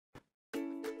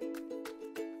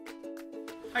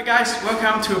Hi guys,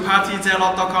 welcome to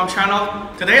partyzealot.com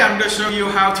channel. Today I'm going to show you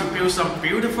how to build some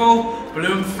beautiful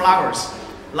balloon flowers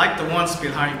like the ones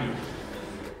behind me.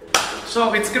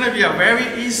 So it's going to be a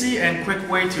very easy and quick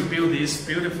way to build these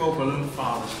beautiful balloon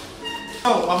flowers.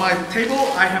 So on my table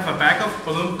I have a bag of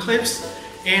balloon clips,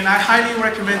 and I highly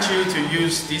recommend you to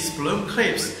use these balloon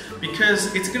clips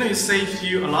because it's going to save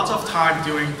you a lot of time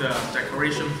during the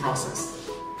decoration process.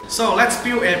 So let's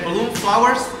build a balloon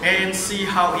flowers and see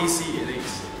how easy it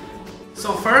is.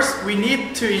 So first we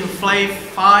need to inflate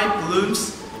 5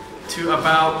 balloons to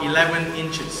about 11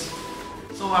 inches.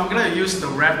 So I'm going to use the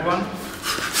red one.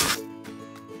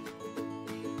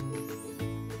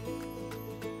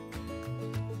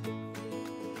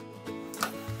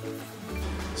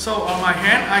 So on my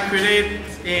hand I created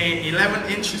a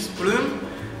 11 inches balloon.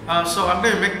 So I'm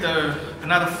going to make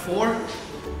another 4.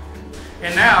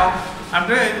 And now I'm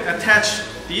going to attach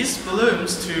these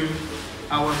balloons to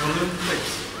our balloon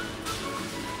clips.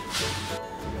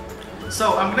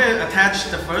 So I'm going to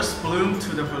attach the first balloon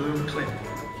to the balloon clip.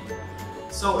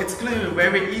 So it's going to be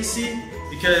very easy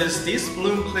because this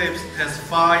balloon clip has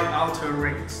 5 outer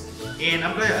rings. And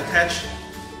I'm going to attach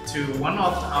to one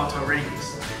of the outer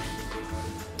rings.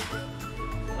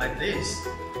 Like this.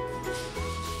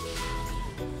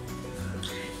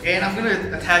 And I'm going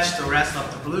to attach the rest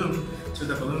of the balloon to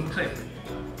the balloon clip.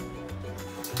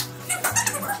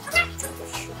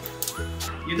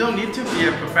 You don't need to be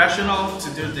a professional to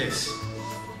do this.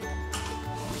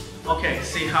 Okay,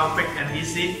 see how quick and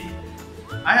easy?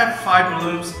 I have 5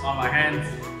 balloons on my hand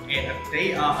and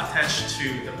they are attached to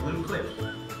the balloon clip.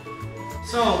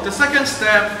 So the second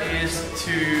step is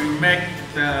to make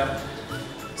the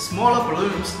smaller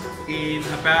balloons in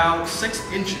about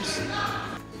 6 inches.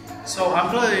 So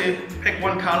I'm going to pick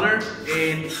one color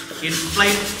and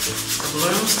inflate the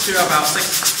balloons to about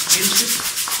 6 inches.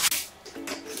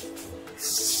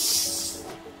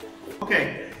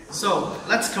 Okay, so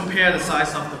let's compare the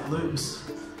size of the balloons.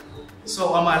 So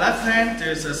on my left hand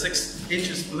there's a 6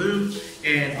 inches balloon,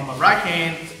 and on my right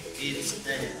hand it's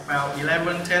about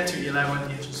 10 to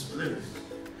 11 inches balloon.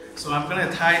 So I'm going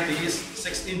to tie these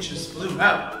 6 inches balloon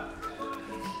up.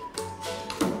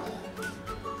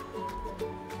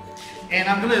 And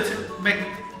I'm going to make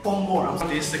one more of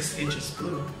this 6 inches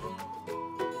balloon.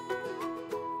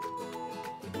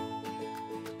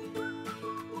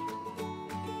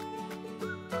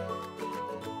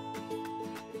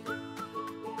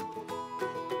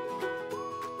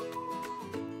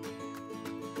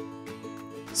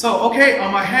 So okay,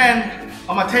 on my hand,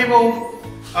 on my table,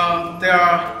 there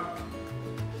are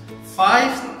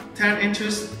 5 10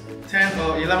 inches, 10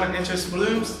 or 11 inches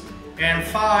balloons, and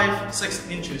 5 6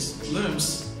 inches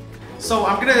balloons. So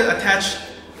I'm going to attach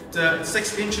the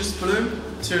 6 inches balloon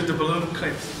to the balloon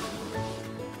clip.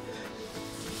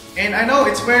 And I know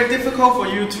it's very difficult for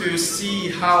you to see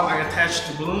how I attach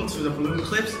the balloon to the balloon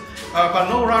clips, but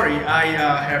no worry, I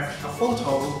have a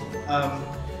photo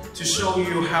to show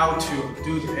you how to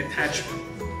do the attachment.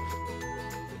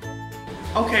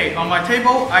 Okay, on my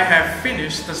table I have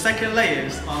finished the second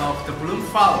layers of the balloon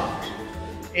flower,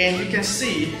 and you can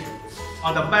see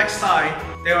on the back side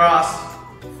there are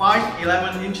 5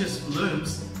 11 inches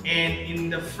balloons, and in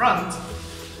the front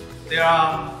there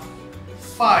are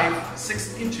 5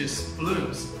 6 inches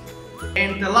balloons.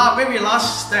 And the very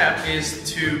last step is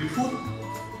to put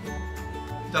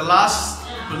the last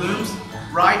balloons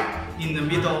right in the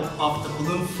middle of the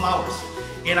balloon flowers.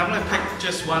 And I'm going to pick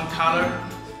just one color.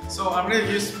 So I'm going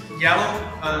to use yellow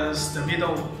as the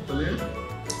middle balloon.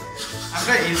 I'm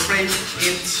going to inflate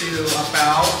it to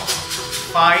about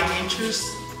 5 inches.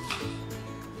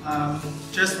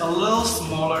 Just a little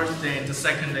smaller than the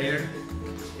second layer.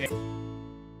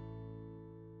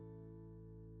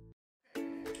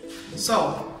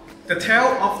 So the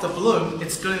tail of the balloon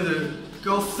is going to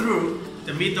go through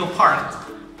the middle part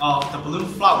of the balloon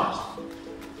flowers.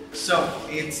 So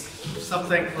it's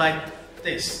something like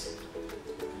this.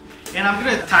 And I'm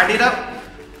going to tie it up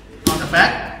on the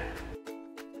back.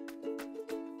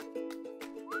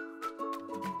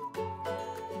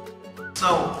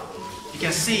 So you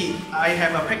can see I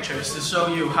have a picture to show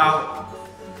you how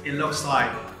it looks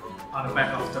like on the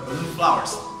back of the balloon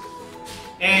flowers.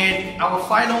 And our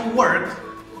final work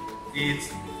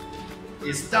is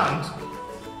done,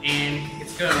 and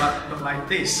it's gonna look like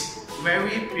this.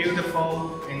 Very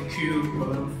beautiful and cute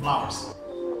balloon flowers.